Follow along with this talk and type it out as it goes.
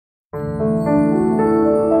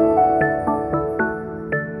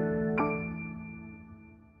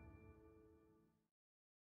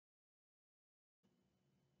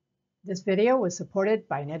This video was supported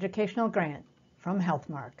by an educational grant from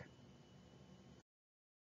HealthMark.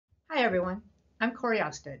 Hi everyone, I'm Cori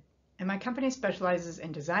Ofstead, and my company specializes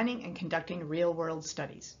in designing and conducting real-world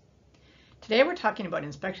studies. Today we're talking about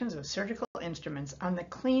inspections of surgical instruments on the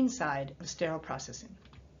clean side of sterile processing.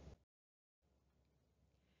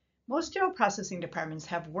 Most sterile processing departments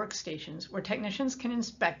have workstations where technicians can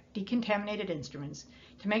inspect decontaminated instruments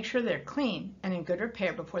to make sure they're clean and in good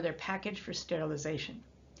repair before they're packaged for sterilization.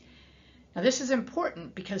 Now this is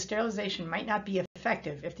important because sterilization might not be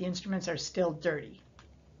effective if the instruments are still dirty.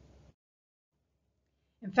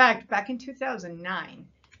 In fact, back in 2009,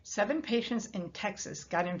 7 patients in Texas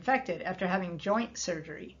got infected after having joint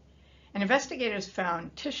surgery, and investigators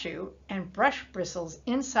found tissue and brush bristles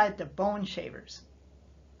inside the bone shavers.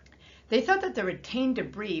 They thought that the retained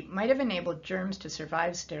debris might have enabled germs to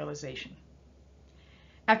survive sterilization.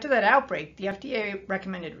 After that outbreak, the FDA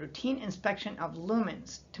recommended routine inspection of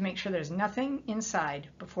lumens to make sure there's nothing inside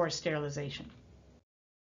before sterilization.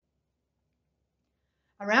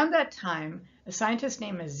 Around that time, a scientist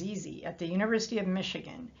named Azizi at the University of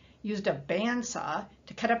Michigan used a bandsaw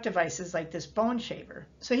to cut up devices like this bone shaver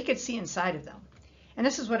so he could see inside of them. And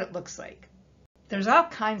this is what it looks like. There's all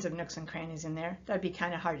kinds of nooks and crannies in there that'd be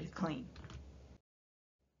kind of hard to clean.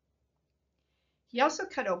 He also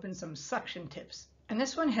cut open some suction tips, and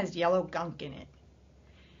this one has yellow gunk in it.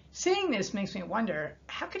 Seeing this makes me wonder,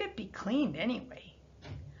 how could it be cleaned anyway?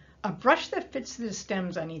 A brush that fits the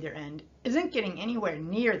stems on either end isn't getting anywhere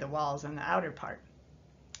near the walls on the outer part.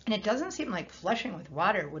 And it doesn't seem like flushing with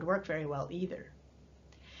water would work very well either.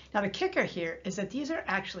 Now the kicker here is that these are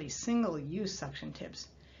actually single-use suction tips,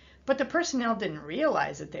 but the personnel didn't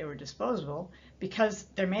realize that they were disposable because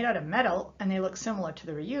they're made out of metal and they look similar to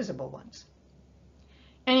the reusable ones.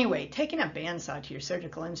 Anyway, taking a bandsaw to your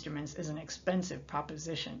surgical instruments is an expensive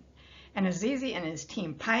proposition, and Azizi and his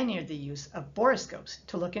team pioneered the use of borescopes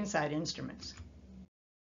to look inside instruments.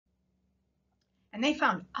 And they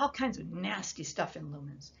found all kinds of nasty stuff in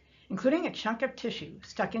lumens, including a chunk of tissue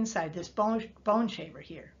stuck inside this bone shaver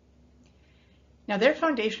here. Now their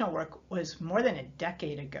foundational work was more than a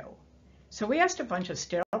decade ago, so we asked a bunch of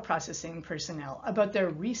sterile processing personnel about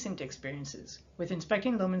their recent experiences with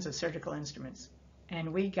inspecting lumens of surgical instruments,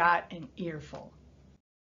 and we got an earful.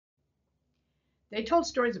 They told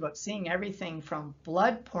stories about seeing everything from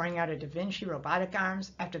blood pouring out of Da Vinci robotic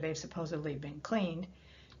arms after they've supposedly been cleaned,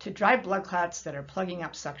 to dry blood clots that are plugging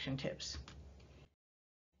up suction tips.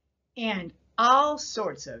 And all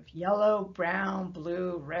sorts of yellow, brown,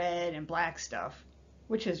 blue, red, and black stuff,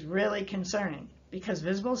 which is really concerning because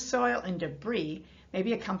visible soil and debris may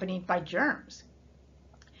be accompanied by germs.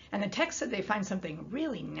 And the text said they find something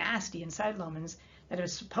really nasty inside lumens that have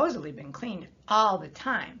supposedly been cleaned all the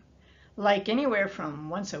time, like anywhere from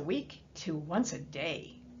once a week to once a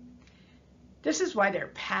day. This is why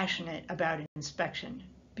they're passionate about inspection,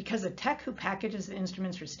 because the tech who packages the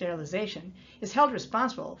instruments for sterilization is held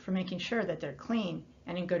responsible for making sure that they're clean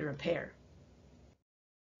and in good repair.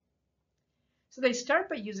 So they start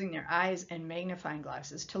by using their eyes and magnifying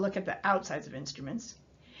glasses to look at the outsides of instruments,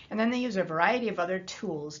 and then they use a variety of other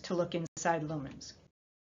tools to look inside lumens.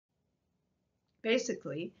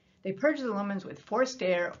 Basically, they purge the lumens with forced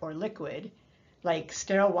air or liquid, like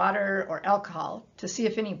sterile water or alcohol, to see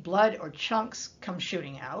if any blood or chunks come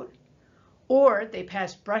shooting out, or they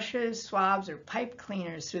pass brushes, swabs, or pipe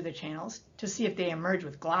cleaners through the channels to see if they emerge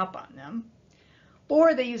with glop on them,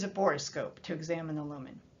 or they use a borescope to examine the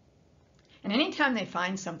lumen. And anytime they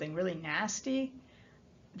find something really nasty,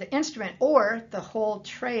 the instrument or the whole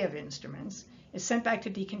tray of instruments is sent back to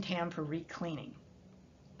decontam for re-cleaning.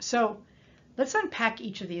 So let's unpack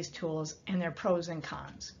each of these tools and their pros and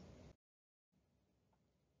cons.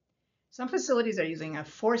 Some facilities are using a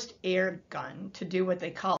forced air gun to do what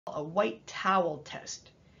they call a white towel test,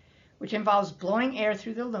 which involves blowing air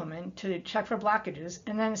through the lumen to check for blockages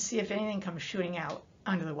and then see if anything comes shooting out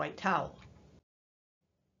under the white towel.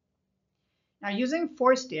 Now using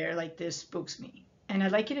forced air like this spooks me, and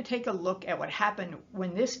I'd like you to take a look at what happened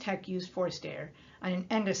when this tech used forced air on an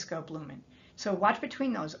endoscope lumen. So watch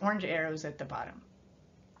between those orange arrows at the bottom.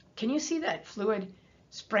 Can you see that fluid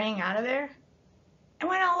spraying out of there? It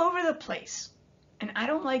went all over the place. And I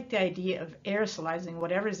don't like the idea of aerosolizing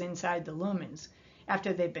whatever's inside the lumens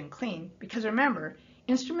after they've been cleaned, because remember,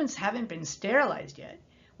 instruments haven't been sterilized yet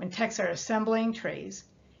when techs are assembling trays,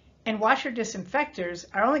 and washer disinfectors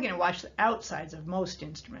are only going to wash the outsides of most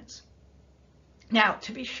instruments. Now,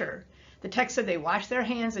 to be sure, the techs said they wash their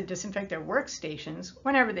hands and disinfect their workstations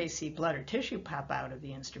whenever they see blood or tissue pop out of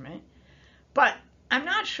the instrument, but I'm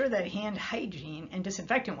not sure that hand hygiene and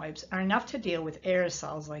disinfectant wipes are enough to deal with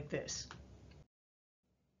aerosols like this.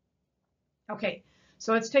 Okay,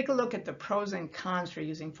 so let's take a look at the pros and cons for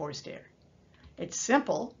using forced air. It's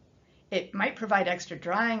simple, it might provide extra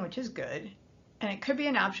drying, which is good, and it could be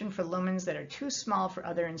an option for lumens that are too small for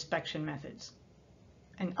other inspection methods.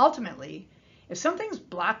 And ultimately, if something's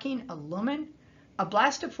blocking a lumen, a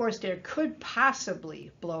blast of forced air could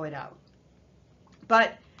possibly blow it out.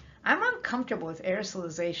 But I'm uncomfortable with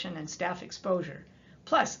aerosolization and staph exposure.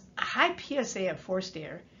 Plus, a high PSA of forced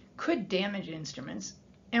air could damage instruments,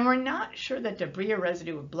 and we're not sure that debris or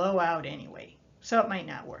residue would blow out anyway, so it might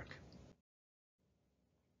not work.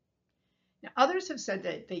 Now, others have said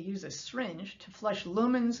that they use a syringe to flush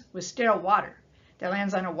lumens with sterile water that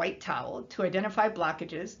lands on a white towel to identify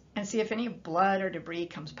blockages and see if any blood or debris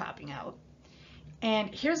comes popping out.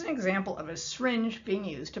 And here's an example of a syringe being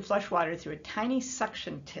used to flush water through a tiny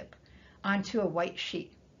suction tip onto a white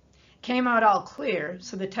sheet. Came out all clear,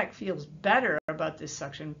 so the tech feels better about this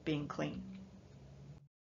suction being clean.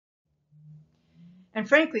 And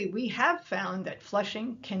frankly, we have found that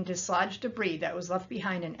flushing can dislodge debris that was left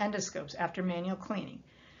behind in endoscopes after manual cleaning,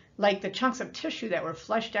 like the chunks of tissue that were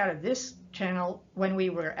flushed out of this channel when we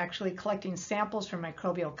were actually collecting samples from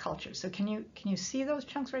microbial culture. So can you see those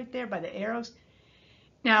chunks right there by the arrows?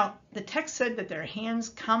 Now, the text said that their hands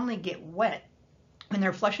commonly get wet when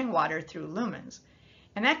they're flushing water through lumens.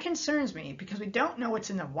 And that concerns me because we don't know what's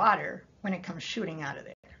in the water when it comes shooting out of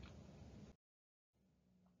there.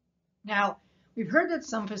 Now, we've heard that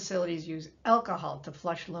some facilities use alcohol to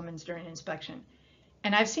flush lumens during inspection.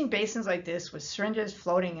 And I've seen basins like this with syringes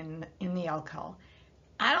floating in the alcohol.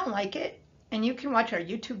 I don't like it, and you can watch our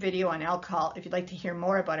YouTube video on alcohol if you'd like to hear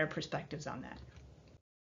more about our perspectives on that.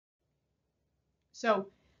 So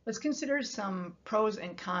let's consider some pros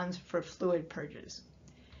and cons for fluid purges.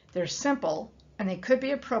 They're simple, and they could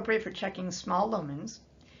be appropriate for checking small lumens,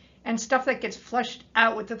 and stuff that gets flushed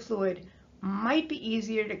out with the fluid might be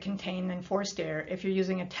easier to contain than forced air if you're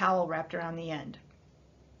using a towel wrapped around the end.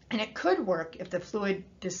 And it could work if the fluid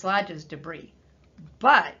dislodges debris,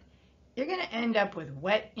 but you're going to end up with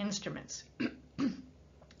wet instruments.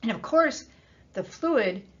 And of course, the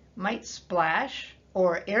fluid might splash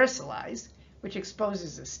or aerosolize, which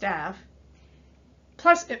exposes the staph.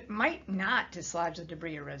 Plus, it might not dislodge the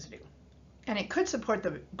debris or residue. And it could support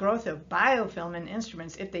the growth of biofilm in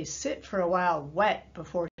instruments if they sit for a while wet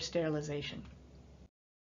before sterilization.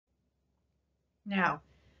 Now,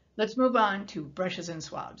 let's move on to brushes and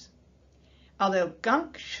swabs. Although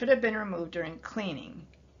gunk should have been removed during cleaning,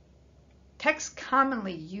 techs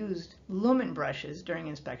commonly used lumen brushes during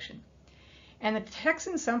inspection. And the techs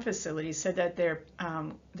in some facilities said that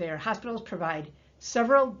their hospitals provide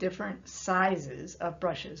several different sizes of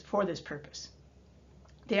brushes for this purpose.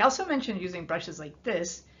 They also mentioned using brushes like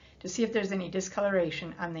this to see if there's any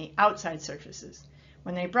discoloration on the outside surfaces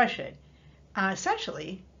when they brush it.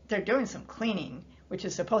 Essentially, they're doing some cleaning, which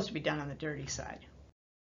is supposed to be done on the dirty side.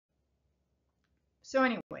 So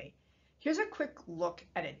anyway, here's a quick look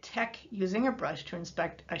at a tech using a brush to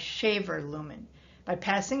inspect a shaver lumen by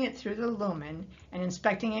passing it through the lumen and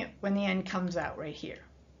inspecting it when the end comes out right here.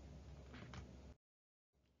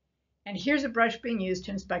 And here's a brush being used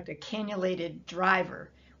to inspect a cannulated driver,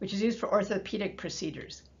 which is used for orthopedic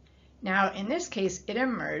procedures. Now, in this case, it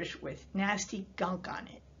emerged with nasty gunk on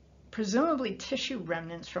it, presumably tissue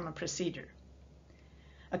remnants from a procedure.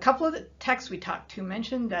 A couple of the techs we talked to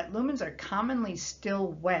mentioned that lumens are commonly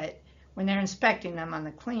still wet when they're inspecting them on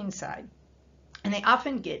the clean side, and they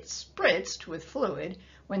often get spritzed with fluid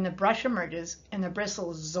when the brush emerges and the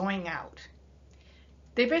bristles zoing out.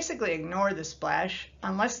 They basically ignore the splash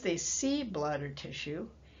unless they see blood or tissue,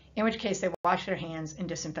 in which case they wash their hands and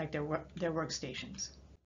disinfect their workstations.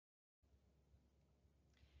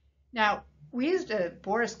 Now, we used a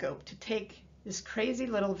Borescope to take this crazy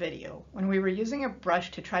little video when we were using a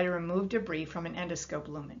brush to try to remove debris from an endoscope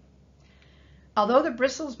lumen. Although the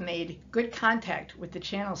bristles made good contact with the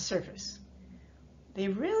channel surface, they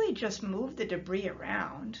really just moved the debris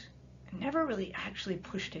around and never really actually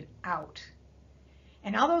pushed it out.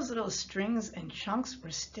 And all those little strings and chunks were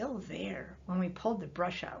still there when we pulled the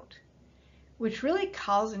brush out, which really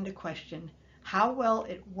calls into question how well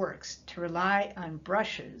it works to rely on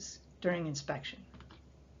brushes during inspection.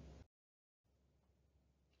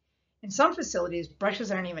 In some facilities,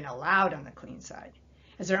 brushes aren't even allowed on the clean side,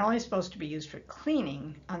 as they're only supposed to be used for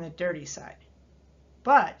cleaning on the dirty side.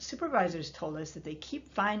 But supervisors told us that they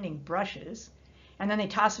keep finding brushes and then they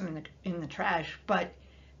toss them in the trash, but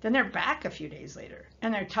then they're back a few days later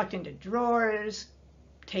and they're tucked into drawers,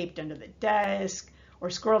 taped under the desk, or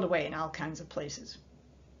squirreled away in all kinds of places.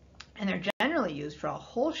 And they're generally used for a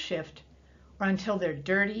whole shift or until they're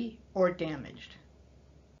dirty or damaged.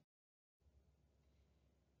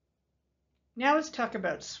 Now let's talk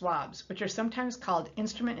about swabs, which are sometimes called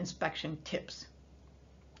instrument inspection tips.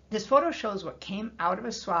 This photo shows what came out of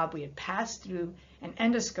a swab we had passed through an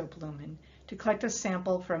endoscope lumen to collect a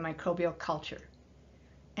sample for a microbial culture.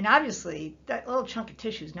 And obviously, that little chunk of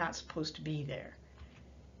tissue is not supposed to be there.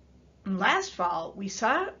 And last fall, we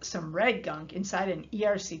saw some red gunk inside an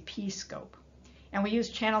ERCP scope, and we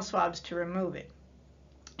used channel swabs to remove it.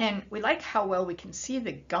 And we like how well we can see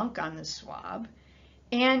the gunk on the swab,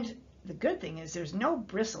 and the good thing is there's no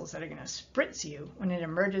bristles that are going to spritz you when it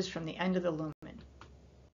emerges from the end of the lumen.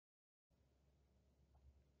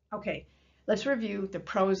 Okay, let's review the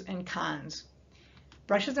pros and cons.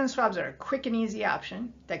 Brushes and swabs are a quick and easy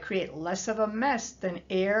option that create less of a mess than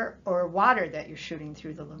air or water that you're shooting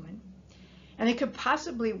through the lumen. And they could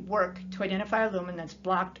possibly work to identify a lumen that's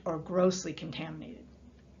blocked or grossly contaminated.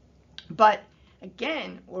 But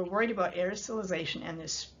again, we're worried about aerosolization and the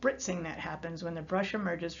spritzing that happens when the brush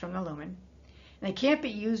emerges from the lumen. And they can't be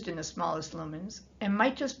used in the smallest lumens and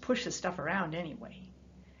might just push the stuff around anyway.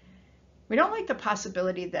 We don't like the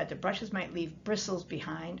possibility that the brushes might leave bristles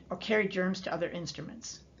behind or carry germs to other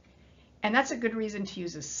instruments. And that's a good reason to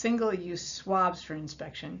use a single-use swabs for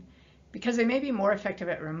inspection, because they may be more effective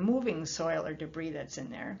at removing soil or debris that's in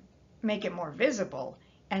there, make it more visible,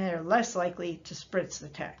 and they're less likely to spritz the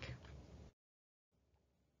tech.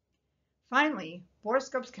 Finally,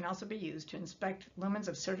 borescopes can also be used to inspect lumens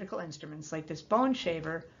of surgical instruments like this bone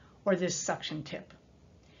shaver or this suction tip.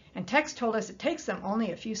 And techs told us it takes them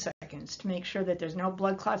only a few seconds to make sure that there's no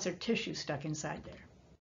blood clots or tissue stuck inside there.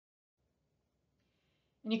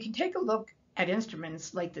 And you can take a look at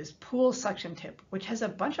instruments like this pool suction tip, which has a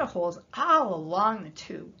bunch of holes all along the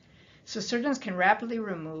tube, so surgeons can rapidly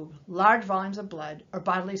remove large volumes of blood or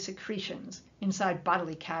bodily secretions inside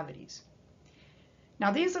bodily cavities.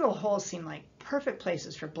 Now, these little holes seem like perfect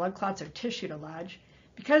places for blood clots or tissue to lodge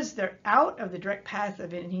because they're out of the direct path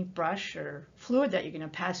of any brush or fluid that you're going to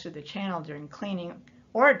pass through the channel during cleaning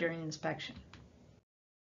or during inspection.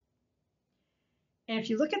 And if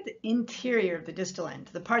you look at the interior of the distal end,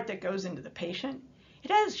 the part that goes into the patient,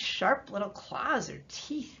 it has sharp little claws or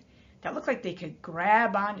teeth that look like they could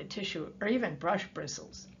grab onto tissue or even brush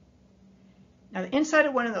bristles. Now, the inside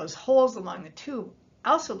of one of those holes along the tube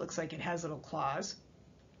also looks like it has little claws.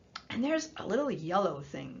 And there's a little yellow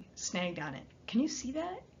thing snagged on it. Can you see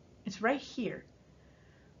that? It's right here.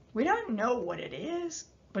 We don't know what it is,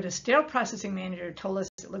 but a sterile processing manager told us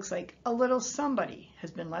it looks like a little somebody has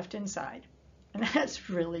been left inside. And that's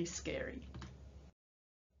really scary.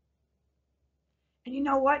 And you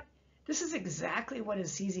know what? This is exactly what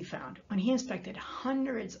Azizi found when he inspected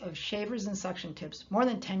hundreds of shavers and suction tips more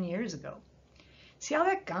than 10 years ago. See all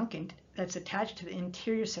that gunk that's attached to the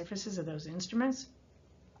interior surfaces of those instruments?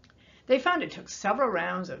 They found it took several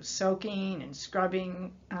rounds of soaking and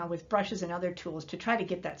scrubbing with brushes and other tools to try to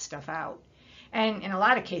get that stuff out. And in a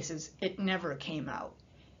lot of cases, it never came out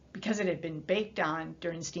because it had been baked on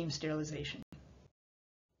during steam sterilization.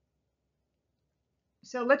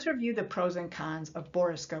 So let's review the pros and cons of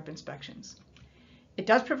borescope inspections. It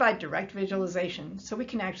does provide direct visualization, so we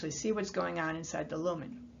can actually see what's going on inside the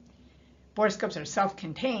lumen. Borescopes are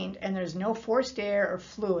self-contained, and there's no forced air or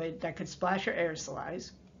fluid that could splash or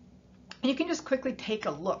aerosolize. And you can just quickly take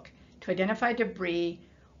a look to identify debris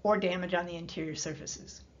or damage on the interior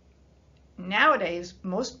surfaces. Nowadays,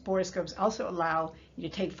 most borescopes also allow you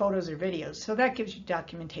to take photos or videos, so that gives you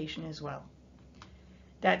documentation as well.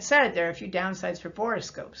 That said, there are a few downsides for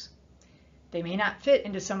borescopes. They may not fit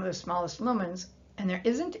into some of the smallest lumens, and there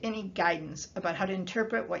isn't any guidance about how to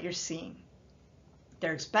interpret what you're seeing.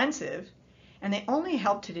 They're expensive, and they only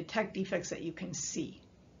help to detect defects that you can see.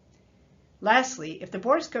 Lastly, if the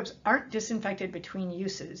borescopes aren't disinfected between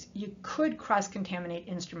uses, you could cross-contaminate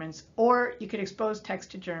instruments, or you could expose techs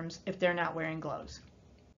to germs if they're not wearing gloves.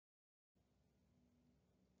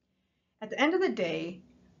 At the end of the day,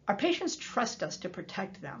 our patients trust us to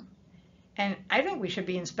protect them, and I think we should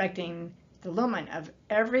be inspecting the lumen of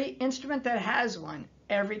every instrument that has one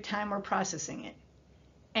every time we're processing it.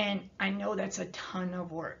 And I know that's a ton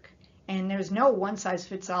of work, and there's no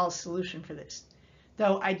one-size-fits-all solution for this.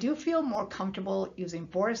 Though I do feel more comfortable using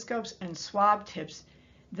borescopes and swab tips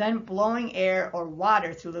than blowing air or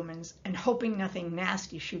water through lumens and hoping nothing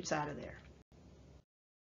nasty shoots out of there.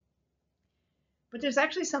 But there's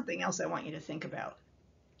actually something else I want you to think about.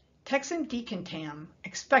 Techs in decontam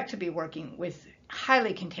expect to be working with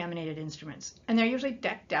highly contaminated instruments, and they're usually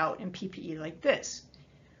decked out in PPE like this.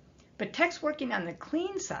 But techs working on the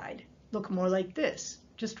clean side look more like this,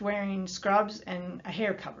 just wearing scrubs and a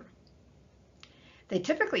hair cover. They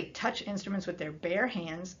typically touch instruments with their bare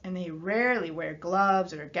hands, and they rarely wear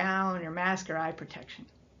gloves or a gown or mask or eye protection.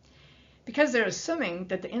 because they're assuming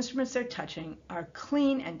that the instruments they're touching are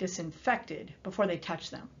clean and disinfected before they touch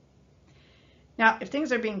them. Now, if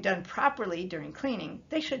things are being done properly during cleaning,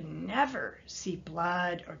 they should never see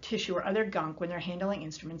blood or tissue or other gunk when they're handling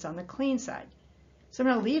instruments on the clean side. So I'm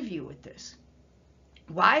going to leave you with this.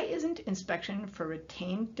 Why isn't inspection for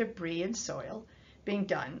retained debris and soil being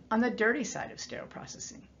done on the dirty side of sterile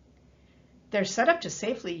processing? They're set up to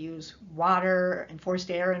safely use water and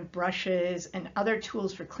forced air and brushes and other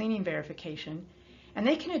tools for cleaning verification, and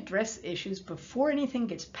they can address issues before anything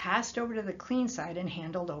gets passed over to the clean side and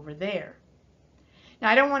handled over there. Now,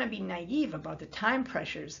 I don't want to be naive about the time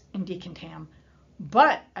pressures in decontam,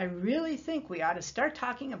 but I really think we ought to start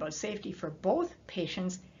talking about safety for both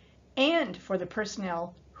patients and for the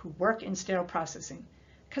personnel who work in sterile processing,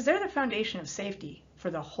 because they're the foundation of safety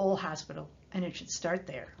for the whole hospital, and it should start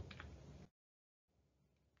there.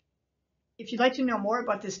 If you'd like to know more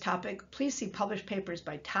about this topic, please see published papers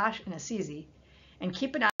by Tosh and Azizi, and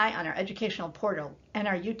keep an eye on our educational portal and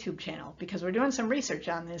our YouTube channel, because we're doing some research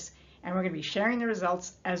on this, and we're going to be sharing the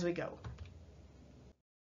results as we go.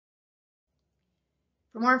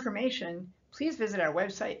 For more information, please visit our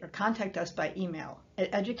website or contact us by email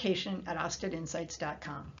at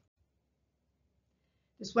education@ofsteadinsights.com.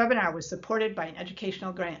 This webinar was supported by an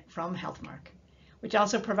educational grant from Healthmark, which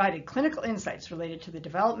also provided clinical insights related to the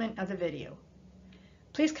development of the video.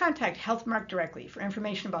 Please contact Healthmark directly for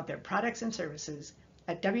information about their products and services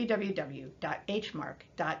at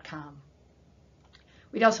www.hmark.com.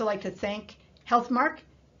 We'd also like to thank Healthmark,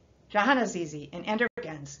 Azizi, and Andrew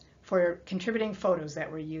Gens for contributing photos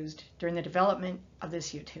that were used during the development of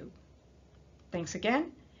this YouTube. Thanks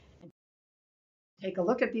again. And take a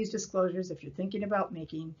look at these disclosures if you're thinking about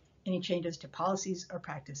making any changes to policies or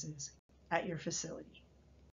practices at your facility.